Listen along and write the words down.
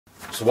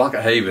So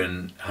Wildcat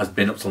Haven has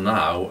been up till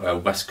now a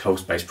West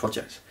Coast based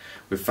project.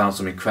 We've found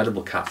some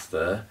incredible cats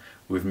there,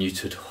 we've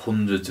neutered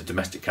hundreds of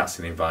domestic cats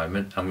in the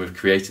environment, and we've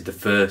created the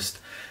first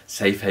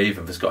safe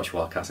haven for Scottish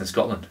wildcats in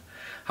Scotland.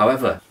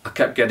 However, I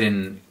kept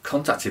getting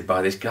contacted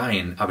by this guy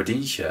in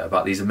Aberdeenshire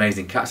about these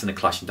amazing cats in the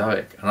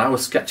Clashindarroch, and I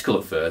was sceptical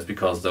at first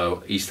because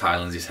the East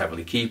Highlands is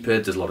heavily keeped,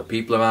 there's a lot of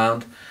people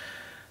around,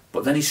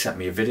 but then he sent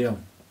me a video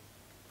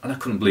and I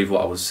couldn't believe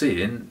what I was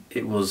seeing.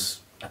 It was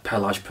a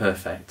pelage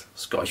perfect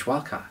Scottish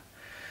wildcat.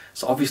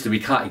 So obviously we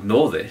can't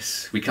ignore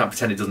this, we can't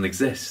pretend it doesn't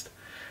exist.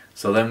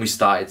 So then we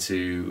started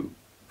to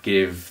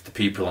give the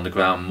people on the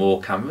ground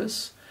more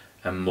cameras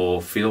and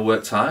more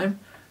fieldwork time,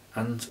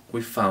 and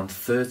we've found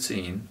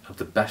 13 of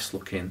the best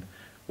looking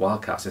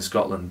wildcats in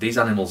Scotland. These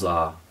animals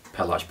are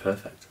pelage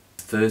perfect.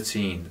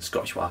 13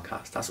 Scottish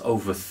wildcats, that's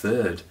over a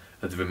third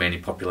of the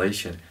remaining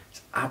population.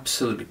 It's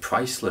absolutely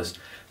priceless.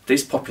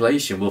 This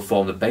population will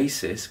form the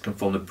basis, can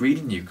form the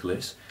breeding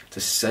nucleus to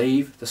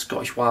save the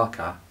Scottish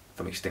wildcat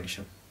from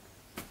extinction.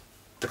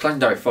 The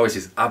Clashindarroch Forest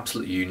is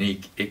absolutely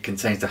unique. It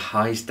contains the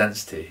highest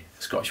density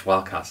of Scottish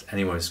wildcats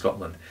anywhere in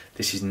Scotland.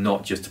 This is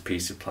not just a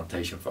piece of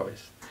plantation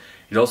forest.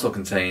 It also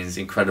contains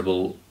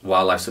incredible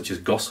wildlife such as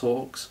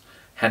goshawks,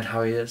 hen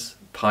harriers,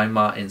 pine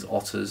martins,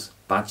 otters,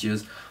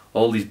 badgers.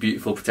 All these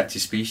beautiful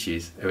protected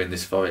species are in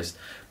this forest.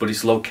 But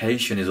its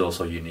location is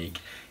also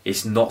unique.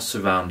 It's not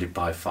surrounded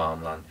by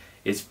farmland.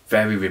 It's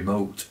very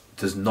remote.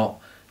 There's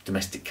not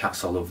domestic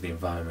cats all over the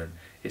environment.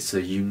 It's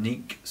a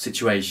unique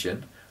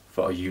situation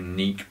for a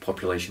unique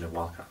population of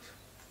wildcats.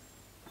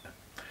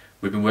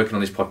 We've been working on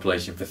this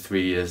population for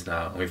 3 years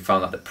now, and we've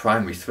found that the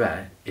primary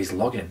threat is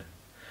logging.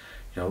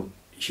 You know,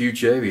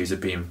 huge areas are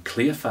being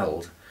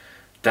clear-felled,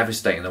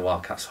 devastating the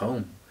wildcat's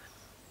home.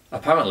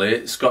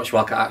 Apparently, Scottish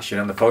Wildcat Action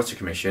and the Forestry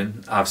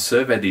Commission have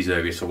surveyed these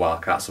areas for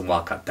wildcats and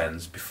wildcat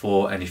dens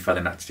before any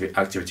felling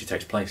activity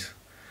takes place.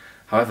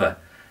 However,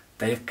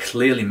 they have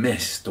clearly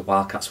missed the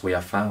wildcats we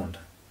have found.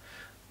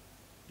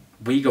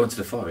 We go into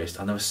the forest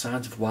and there are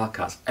signs of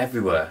wildcats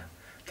everywhere.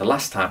 The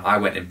last time I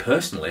went in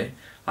personally,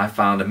 I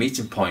found a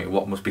meeting point of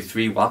what must be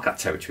 3 wildcat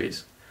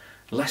territories.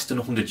 Less than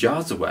 100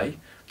 yards away,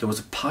 there was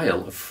a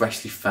pile of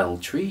freshly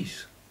felled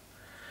trees.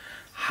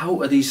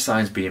 How are these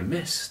signs being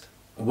missed?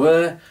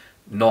 We're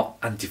not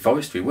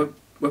anti-forestry, we're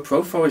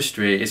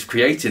pro-forestry. It's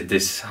created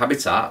this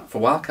habitat for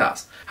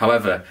wildcats.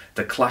 However,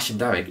 the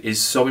Clashindarroch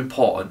is so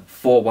important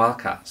for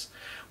wildcats.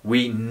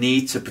 We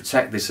need to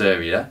protect this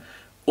area.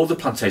 Other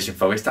plantation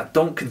forests that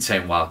don't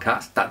contain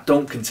wildcats, that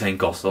don't contain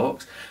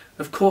goshawks,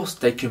 of course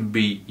they can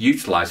be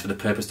utilised for the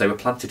purpose they were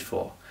planted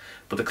for.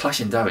 But the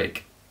Clashindarroch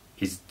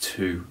is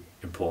too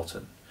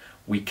important.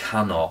 We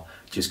cannot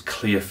just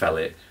clear fell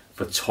it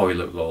for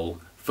toilet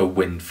roll, for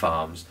wind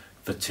farms,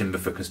 for timber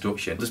for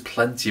construction. There's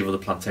plenty of other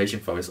plantation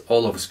forests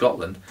all over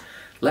Scotland.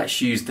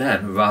 Let's use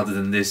them rather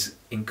than this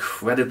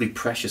incredibly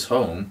precious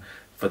home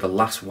for the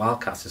last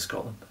wildcats in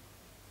Scotland.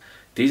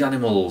 These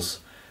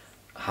animals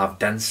have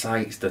den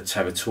sites, they're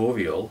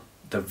territorial,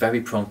 they're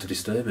very prone to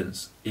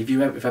disturbance. If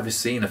you've ever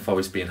seen a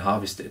forest being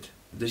harvested,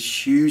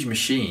 there's huge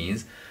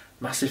machines,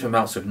 massive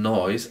amounts of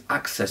noise,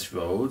 access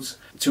roads.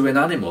 To an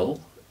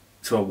animal,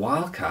 to a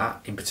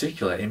wildcat in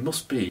particular, it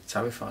must be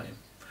terrifying.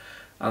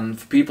 And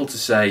for people to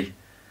say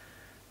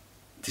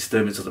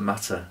disturbance doesn't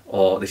matter,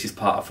 or this is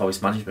part of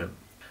forest management,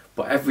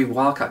 but every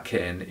wildcat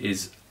kitten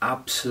is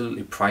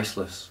absolutely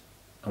priceless,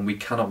 and we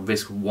cannot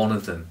risk one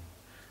of them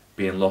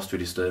being lost through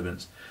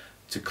disturbance.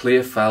 To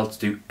clear fell, to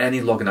do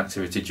any logging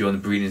activity during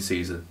the breeding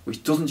season,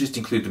 which doesn't just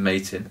include the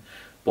mating,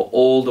 but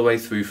all the way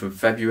through from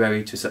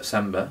February to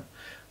September,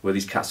 where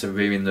these cats are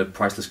rearing their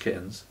priceless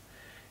kittens,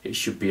 it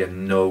should be a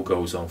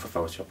no-go zone for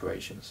forestry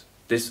operations.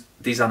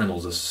 These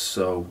animals are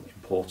so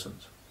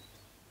important.